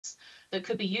that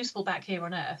could be useful back here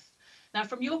on Earth. Now,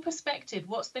 from your perspective,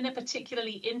 what's been a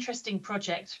particularly interesting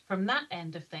project from that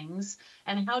end of things,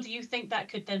 and how do you think that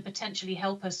could then potentially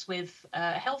help us with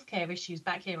healthcare issues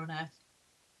back here on Earth?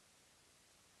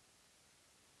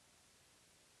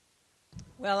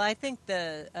 Well, I think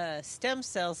the stem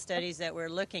cell studies that we're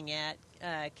looking at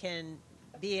can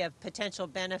be of potential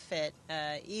benefit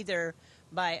either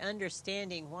by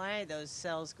understanding why those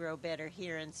cells grow better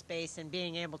here in space and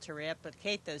being able to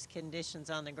replicate those conditions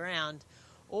on the ground,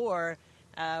 or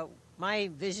my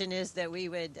vision is that we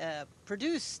would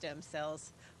produce stem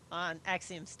cells on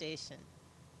Axiom Station.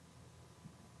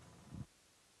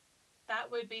 That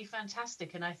would be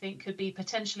fantastic, and I think could be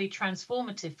potentially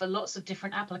transformative for lots of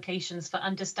different applications for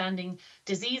understanding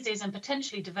diseases and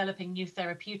potentially developing new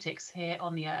therapeutics here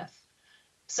on the Earth.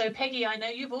 So, Peggy, I know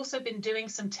you've also been doing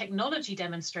some technology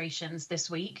demonstrations this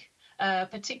week,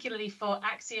 particularly for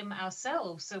Axiom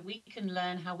ourselves, so we can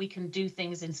learn how we can do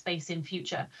things in space in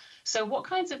future. So, what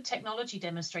kinds of technology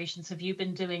demonstrations have you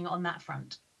been doing on that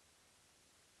front?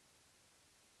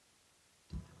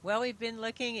 Well, we've been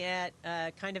looking at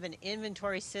kind of an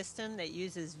inventory system that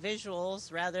uses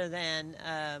visuals rather than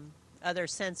other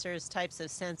sensors, types of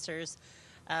sensors.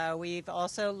 We've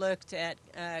also looked at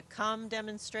comm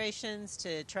demonstrations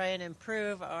to try and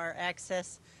improve our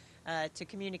access to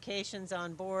communications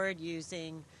on board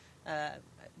using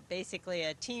basically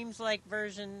a Teams-like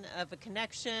version of a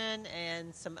connection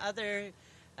and some other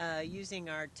using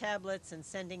our tablets and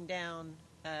sending down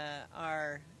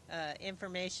our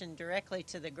information directly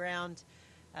to the ground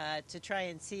to try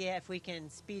and see if we can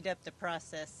speed up the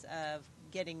process of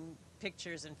getting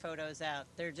pictures and photos out.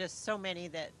 There are just so many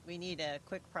that we need a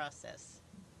quick process.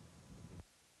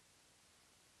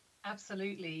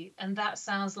 Absolutely. And that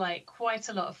sounds like quite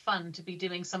a lot of fun to be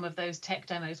doing some of those tech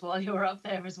demos while you're up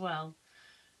there as well.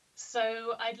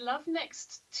 So I'd love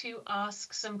next to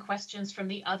ask some questions from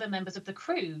the other members of the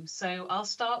crew. So I'll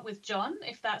start with John,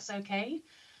 if that's okay.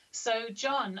 So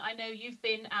John, I know you've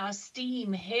been our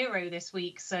STEAM hero this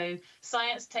week. So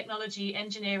science, technology,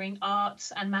 engineering, art,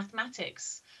 and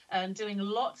mathematics, and doing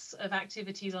lots of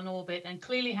activities on orbit and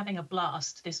clearly having a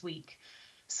blast this week.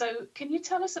 So can you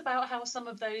tell us about how some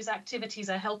of those activities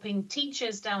are helping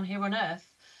teachers down here on Earth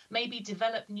maybe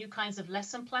develop new kinds of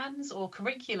lesson plans or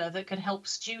curricula that could help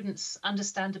students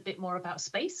understand a bit more about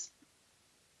space?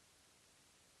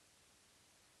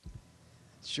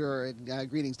 Sure. And,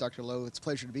 greetings, Dr. Lowe. It's a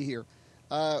pleasure to be here.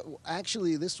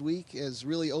 Actually, this week has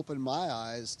really opened my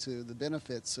eyes to the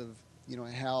benefits of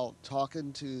how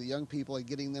talking to young people and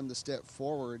getting them to step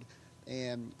forward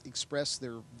and express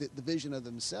the vision of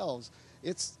themselves.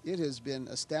 It has been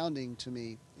astounding to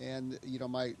me, and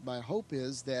my hope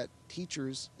is that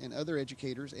teachers and other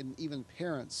educators and even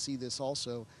parents see this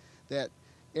also, that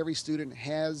every student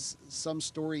has some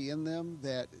story in them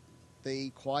that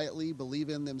they quietly believe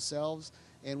in themselves,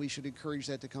 and we should encourage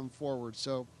that to come forward.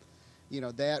 So,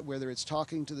 that whether it's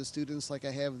talking to the students like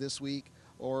I have this week,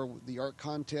 or the art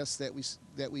contests that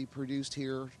we produced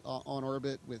here on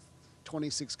orbit with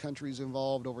 26 countries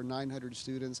involved, over 900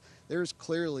 students, there's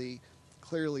clearly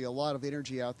a lot of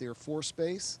energy out there for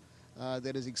space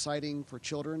that is exciting for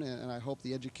children, and I hope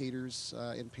the educators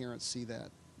and parents see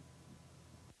that.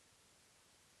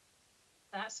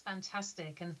 That's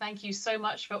fantastic. And thank you so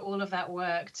much for all of that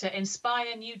work to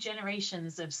inspire new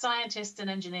generations of scientists and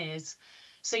engineers.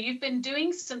 So you've been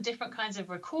doing some different kinds of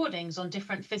recordings on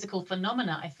different physical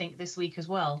phenomena, I think, this week as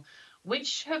well.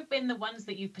 Which have been the ones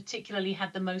that you've particularly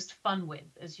had the most fun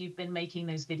with as you've been making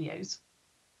those videos?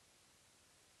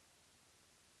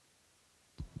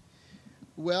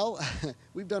 Well,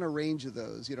 we've done a range of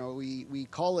those. We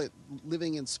call it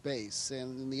Living in Space,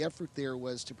 and the effort there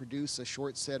was to produce a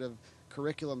short set of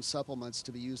curriculum supplements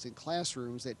to be used in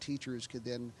classrooms that teachers could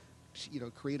then,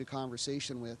 create a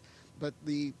conversation with. But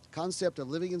the concept of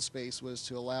living in space was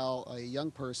to allow a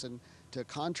young person to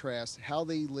contrast how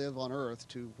they live on Earth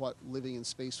to what living in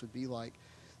space would be like.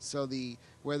 So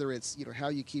whether it's how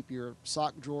you keep your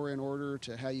sock drawer in order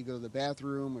to how you go to the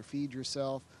bathroom or feed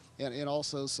yourself, and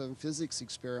also some physics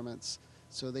experiments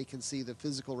so they can see the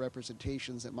physical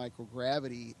representations that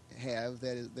microgravity have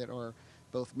that are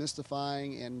both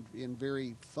mystifying and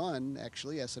very fun,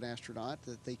 actually, as an astronaut,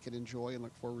 that they can enjoy and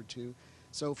look forward to.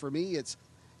 So for me,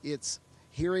 it's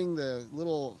hearing the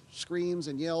little screams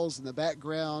and yells in the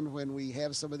background when we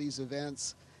have some of these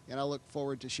events, and I look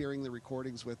forward to sharing the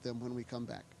recordings with them when we come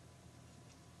back.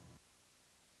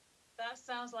 That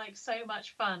sounds like so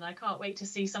much fun. I can't wait to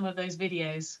see some of those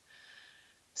videos.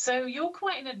 So you're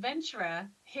quite an adventurer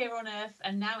here on Earth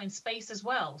and now in space as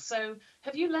well. So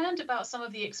have you learned about some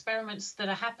of the experiments that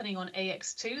are happening on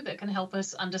Ax-2 that can help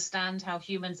us understand how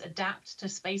humans adapt to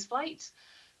spaceflight?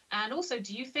 And also,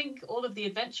 do you think all of the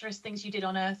adventurous things you did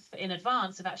on Earth in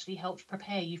advance have actually helped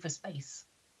prepare you for space?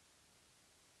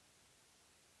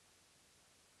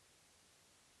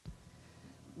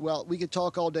 Well, we could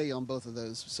talk all day on both of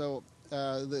those. So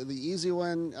the easy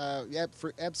one, yeah,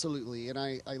 absolutely. And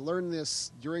I learned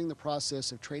this during the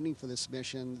process of training for this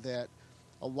mission that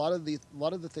a lot of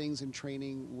the things in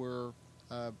training were,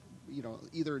 uh,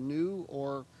 either new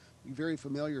or very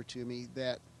familiar to me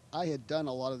that I had done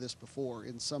a lot of this before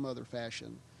in some other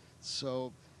fashion.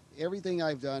 So everything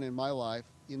I've done in my life,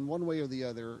 in one way or the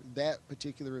other, that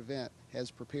particular event has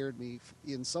prepared me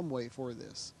in some way for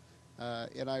this.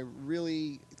 And I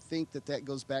really think that that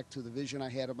goes back to the vision I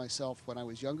had of myself when I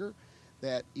was younger.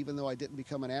 That even though I didn't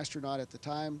become an astronaut at the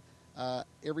time,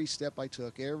 every step I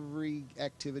took, every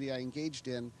activity I engaged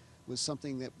in was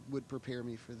something that would prepare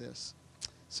me for this.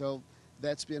 So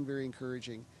that's been very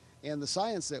encouraging. And the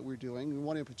science that we're doing,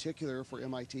 one in particular for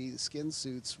MIT, the skin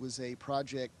suits, was a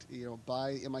project,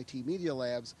 by MIT Media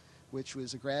Labs, which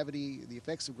was the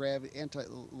effects of gravity,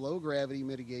 low gravity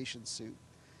mitigation suit,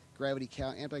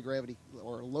 anti-gravity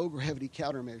or low gravity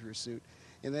countermeasure suit,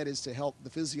 and that is to help the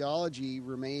physiology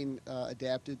remain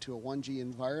adapted to a 1G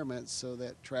environment so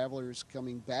that travelers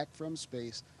coming back from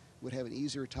space would have an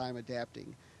easier time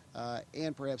adapting,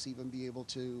 and perhaps even be able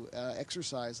to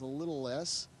exercise a little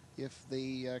less if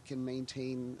they can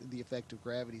maintain the effect of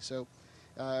gravity. So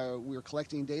we're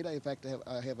collecting data. In fact,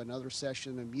 I have another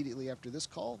session immediately after this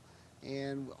call,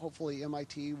 and hopefully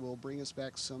MIT will bring us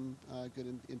back some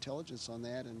good intelligence on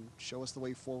that and show us the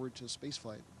way forward to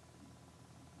spaceflight.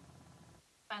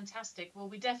 Fantastic. Well,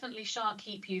 we definitely shan't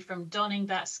keep you from donning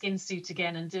that skin suit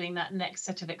again and doing that next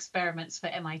set of experiments for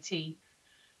MIT.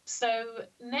 So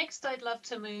next, I'd love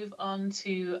to move on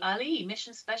to Ali,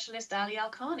 Mission Specialist Ali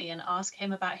Al-Khani, and ask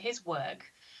him about his work.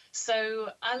 So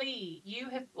Ali, you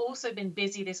have also been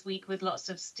busy this week with lots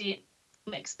of STEAM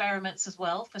experiments as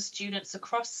well for students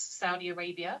across Saudi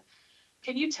Arabia.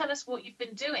 Can you tell us what you've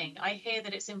been doing? I hear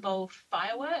that it's involved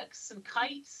fireworks and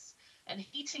kites and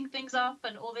heating things up,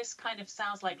 and all this kind of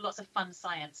sounds like lots of fun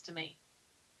science to me.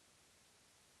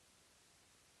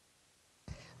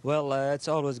 Well, it's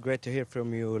always great to hear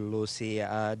from you, Lucy.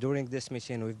 During this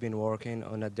mission, we've been working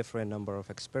on a different number of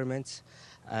experiments.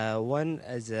 One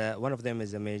of them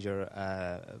is a major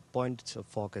point of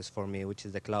focus for me, which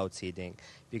is the cloud seeding,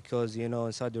 because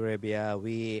in Saudi Arabia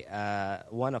we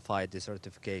want to fight the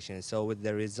certification. So with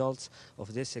the results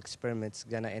of this experiment, it's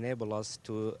gonna enable us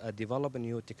to develop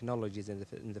new technologies in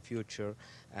the future,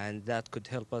 and that could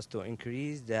help us to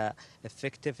increase the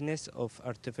effectiveness of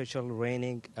artificial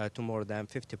raining to more than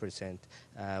 50%,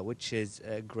 which is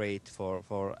great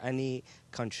for any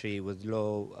country with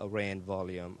low rain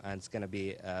volume, and it's going to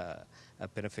be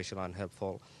beneficial and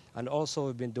helpful. And also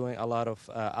we've been doing a lot of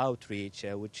outreach,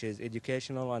 which is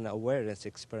educational and awareness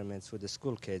experiments with the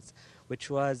school kids, which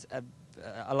was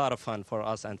a lot of fun for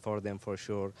us and for them for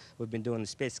sure. We've been doing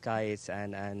space kites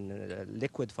and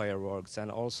liquid fireworks,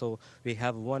 and also we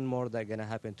have one more that's going to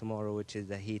happen tomorrow, which is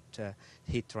the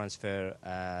heat transfer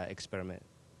experiment.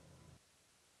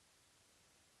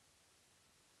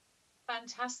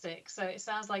 Fantastic. So it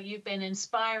sounds like you've been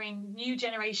inspiring new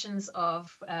generations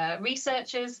of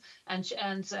researchers and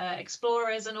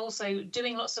explorers, and also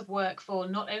doing lots of work for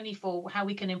not only for how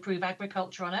we can improve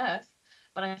agriculture on Earth,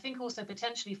 but I think also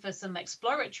potentially for some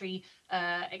exploratory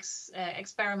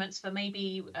experiments for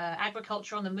maybe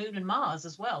agriculture on the Moon and Mars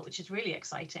as well, which is really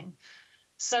exciting.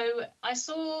 So I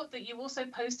saw that you also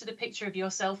posted a picture of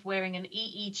yourself wearing an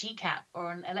EEG cap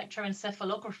or an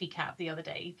electroencephalography cap the other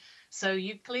day. So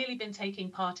you've clearly been taking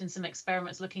part in some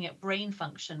experiments looking at brain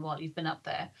function while you've been up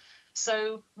there.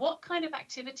 So what kind of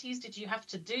activities did you have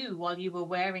to do while you were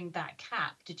wearing that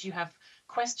cap? Did you have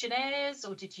questionnaires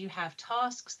or did you have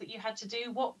tasks that you had to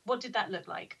do? What did that look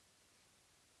like?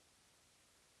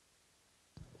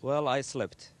 Well, I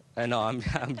slept. No, I'm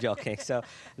I'm joking. So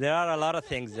there are a lot of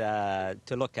things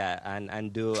to look at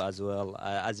and do as well,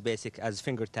 as basic as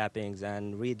finger tappings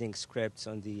and reading scripts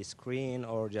on the screen,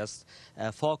 or just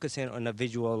focusing on a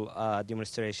visual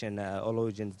demonstration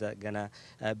illusions that gonna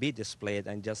be displayed,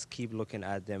 and just keep looking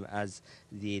at them as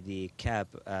the cap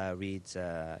reads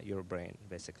your brain,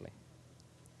 basically.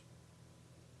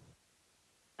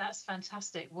 That's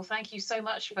fantastic. Well, thank you so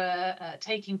much for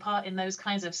taking part in those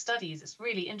kinds of studies. It's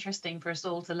really interesting for us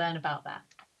all to learn about that.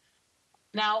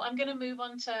 Now, I'm going to move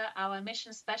on to our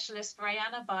mission specialist,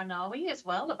 Rayanna Barnawi, as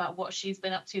well, about what she's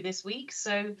been up to this week.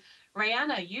 So,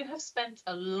 Rayanna, you have spent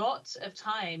a lot of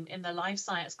time in the life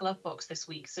science glove box this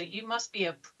week, so you must be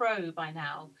a pro by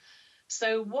now.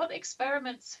 So, what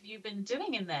experiments have you been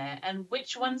doing in there, and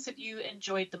which ones have you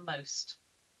enjoyed the most?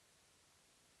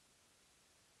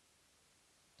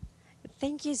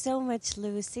 Thank you so much,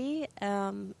 Lucy.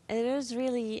 It was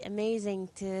really amazing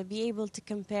to be able to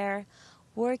compare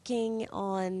working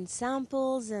on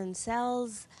samples and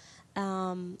cells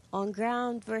on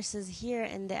ground versus here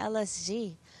in the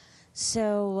LSG.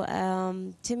 So,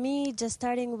 to me, just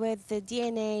starting with the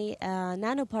DNA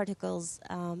nanoparticles,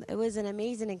 it was an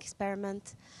amazing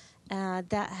experiment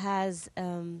that has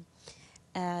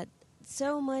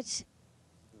so much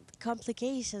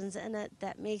complications in it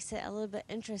that makes it a little bit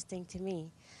interesting to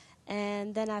me.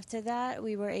 And then after that,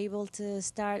 we were able to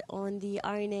start on the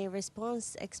RNA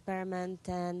response experiment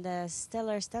and the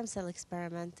stellar stem cell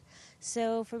experiment.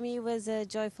 So for me, it was a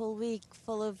joyful week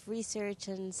full of research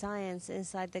and science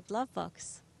inside the glove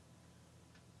box.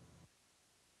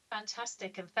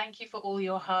 Fantastic, and thank you for all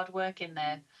your hard work in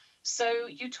there. So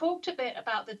you talked a bit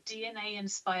about the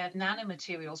DNA-inspired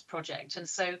nanomaterials project. And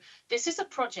so this is a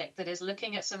project that is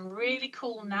looking at some really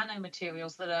cool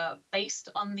nanomaterials that are based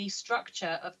on the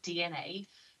structure of DNA,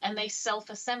 and they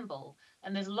self-assemble.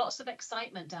 And there's lots of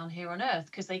excitement down here on Earth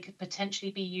because they could potentially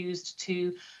be used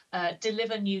to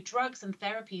deliver new drugs and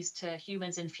therapies to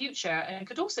humans in future, and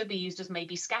could also be used as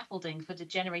maybe scaffolding for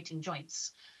degenerating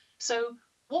joints. So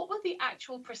what were the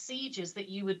actual procedures that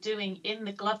you were doing in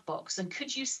the glove box? And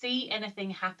could you see anything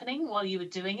happening while you were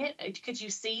doing it? Could you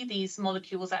see these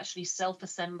molecules actually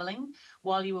self-assembling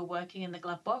while you were working in the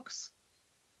glove box?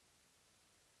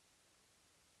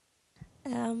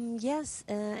 Yes,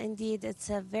 indeed. It's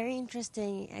a very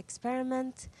interesting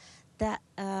experiment that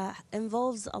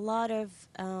involves a lot of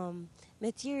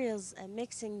materials and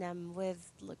mixing them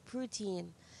with like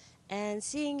protein and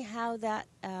seeing how that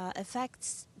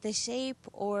affects the shape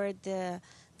or the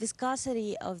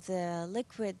viscosity of the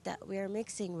liquid that we are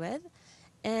mixing with.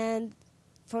 And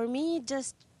for me,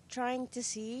 just trying to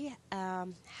see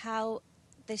how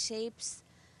the shapes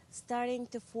starting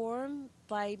to form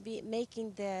by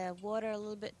making the water a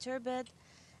little bit turbid.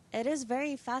 It is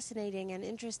very fascinating and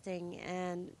interesting,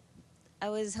 and I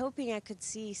was hoping I could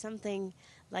see something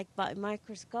like by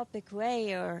microscopic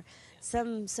way or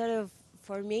some sort of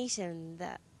formation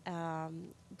that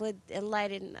would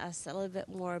enlighten us a little bit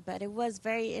more. But it was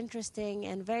very interesting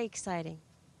and very exciting.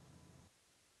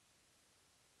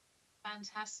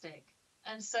 Fantastic.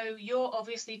 And so you're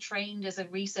obviously trained as a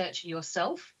researcher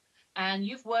yourself, and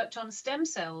you've worked on stem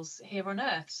cells here on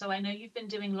Earth. So I know you've been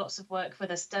doing lots of work for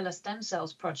the Stellar Stem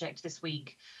Cells project this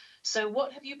week. So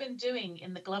what have you been doing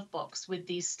in the glove box with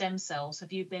these stem cells?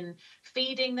 Have you been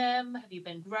feeding them? Have you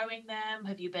been growing them?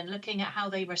 Have you been looking at how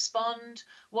they respond?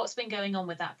 What's been going on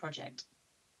with that project?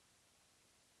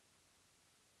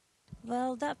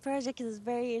 Well, that project is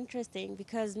very interesting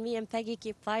because me and Peggy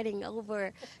keep fighting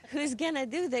over who's gonna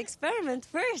do the experiment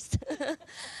first.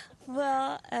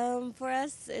 Well, for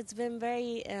us, it's been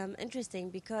very interesting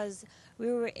because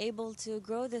we were able to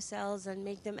grow the cells and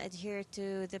make them adhere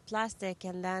to the plastic,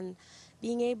 and then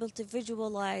being able to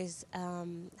visualize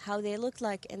how they look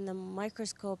like in the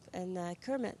microscope and the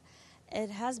Kermit. It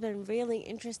has been really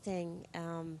interesting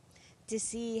to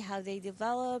see how they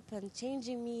develop and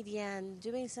changing media and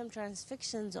doing some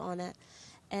transfictions on it,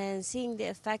 and seeing the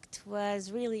effect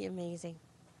was really amazing.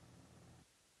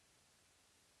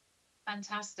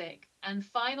 Fantastic. And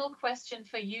final question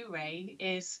for you, Ray,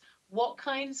 is what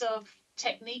kinds of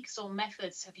techniques or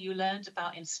methods have you learned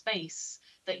about in space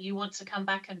that you want to come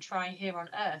back and try here on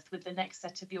Earth with the next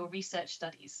set of your research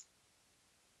studies?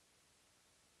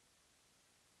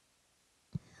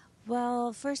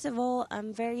 Well, first of all,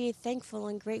 I'm very thankful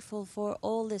and grateful for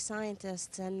all the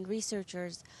scientists and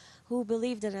researchers who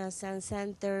believed in us and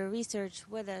sent their research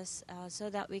with us so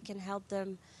that we can help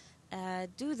them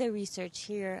do the research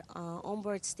here on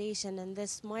board station in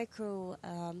this micro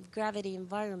gravity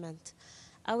environment.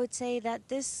 I would say that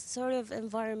this sort of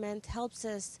environment helps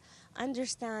us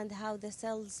understand how the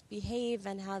cells behave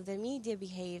and how the media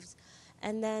behaves.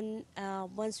 And then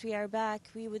once we are back,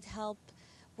 we would help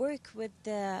work with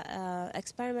the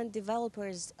experiment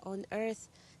developers on Earth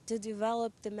to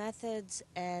develop the methods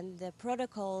and the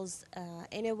protocols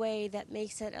in a way that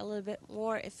makes it a little bit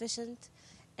more efficient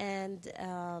and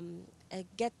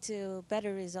get to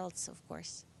better results, of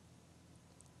course.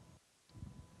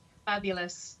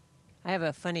 Fabulous. I have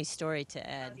a funny story to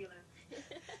add.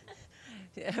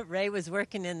 Ray was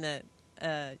working in the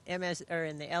MS or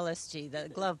in the LSG, the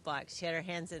glove box. She had her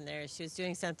hands in there. She was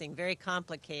doing something very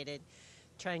complicated,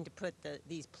 trying to put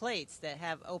these plates that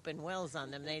have open wells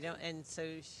on them. They don't, and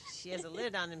so she has a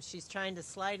lid on them. She's trying to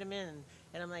slide them in,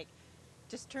 and I'm like,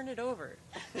 just turn it over.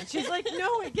 And she's like,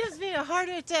 no, it gives me a heart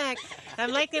attack.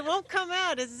 I'm like, it won't come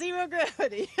out. It's zero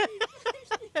gravity.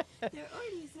 They're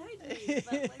already sideways,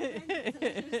 but my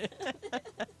friend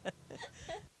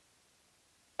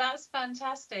That's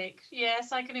fantastic.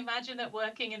 Yes, I can imagine that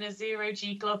working in a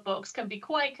zero-G glove box can be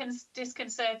quite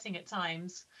disconcerting at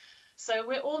times. So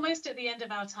we're almost at the end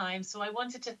of our time. So I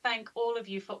wanted to thank all of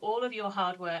you for all of your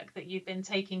hard work that you've been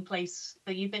taking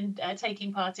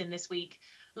part in this week.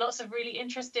 Lots of really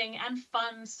interesting and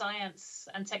fun science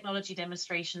and technology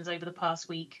demonstrations over the past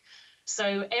week.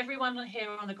 So everyone here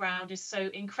on the ground is so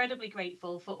incredibly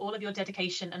grateful for all of your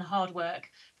dedication and hard work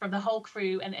from the whole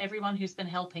crew and everyone who's been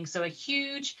helping. So a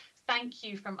huge thank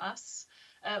you from us.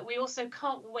 We also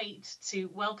can't wait to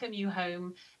welcome you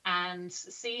home and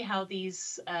see how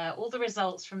all the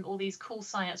results from all these cool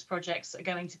science projects are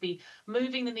going to be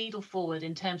moving the needle forward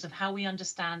in terms of how we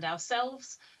understand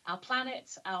ourselves, our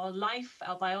planet, our life,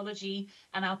 our biology,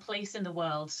 and our place in the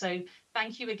world. So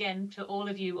thank you again to all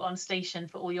of you on station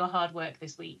for all your hard work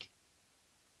this week.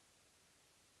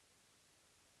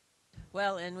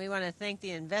 Well, and we want to thank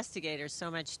the investigators so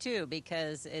much too,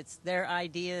 because it's their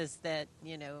ideas that,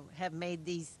 have made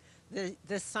this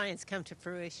science come to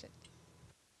fruition.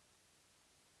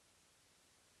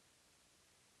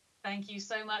 Thank you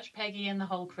so much, Peggy and the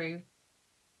whole crew.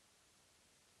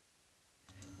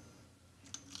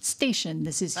 Station,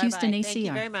 this is Bye-bye. Houston ACR. Thank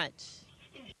you very much.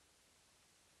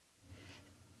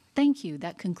 Thank you.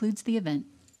 That concludes the event.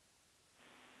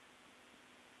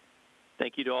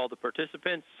 Thank you to all the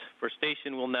participants. For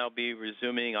station, we'll now be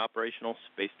resuming operational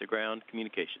space-to-ground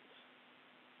communications.